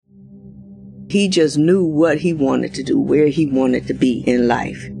He just knew what he wanted to do, where he wanted to be in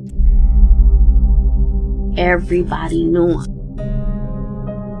life. Everybody knew him.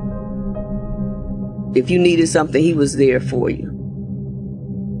 If you needed something, he was there for you.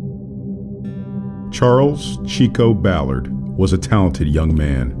 Charles Chico Ballard was a talented young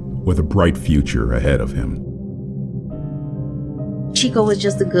man with a bright future ahead of him. Chico was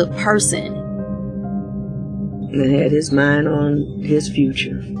just a good person. And had his mind on his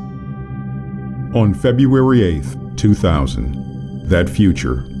future. On February 8th, 2000, that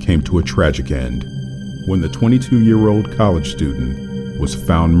future came to a tragic end when the 22-year-old college student was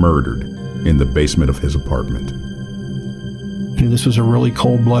found murdered in the basement of his apartment. This was a really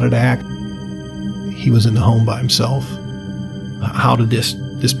cold-blooded act. He was in the home by himself. How did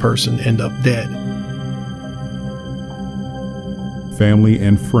this person end up dead? Family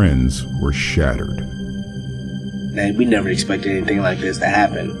and friends were shattered. And we never expected anything like this to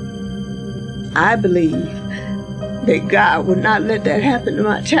happen. I believe that God would not let that happen to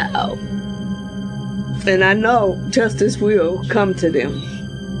my child. And I know justice will come to them.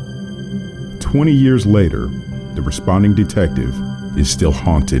 20 years later, the responding detective is still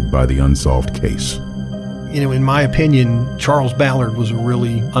haunted by the unsolved case. In my opinion, Charles Ballard was a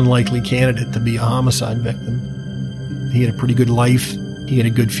really unlikely candidate to be a homicide victim. He had a pretty good life. He had a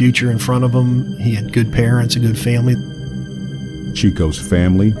good future in front of him. He had good parents, a good family. Chico's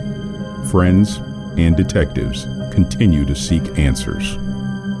family, friends, and detectives continue to seek answers.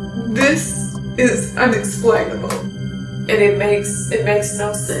 This is unexplainable, and it makes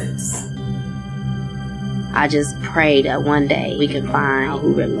no sense. I just pray that one day we can find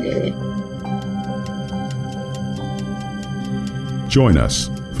who really did it. Join us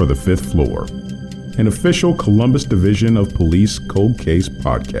for The Fifth Floor, an official Columbus Division of Police Cold Case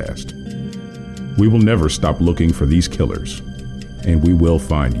podcast. We will never stop looking for these killers, and we will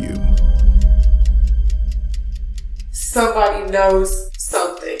find you. Somebody knows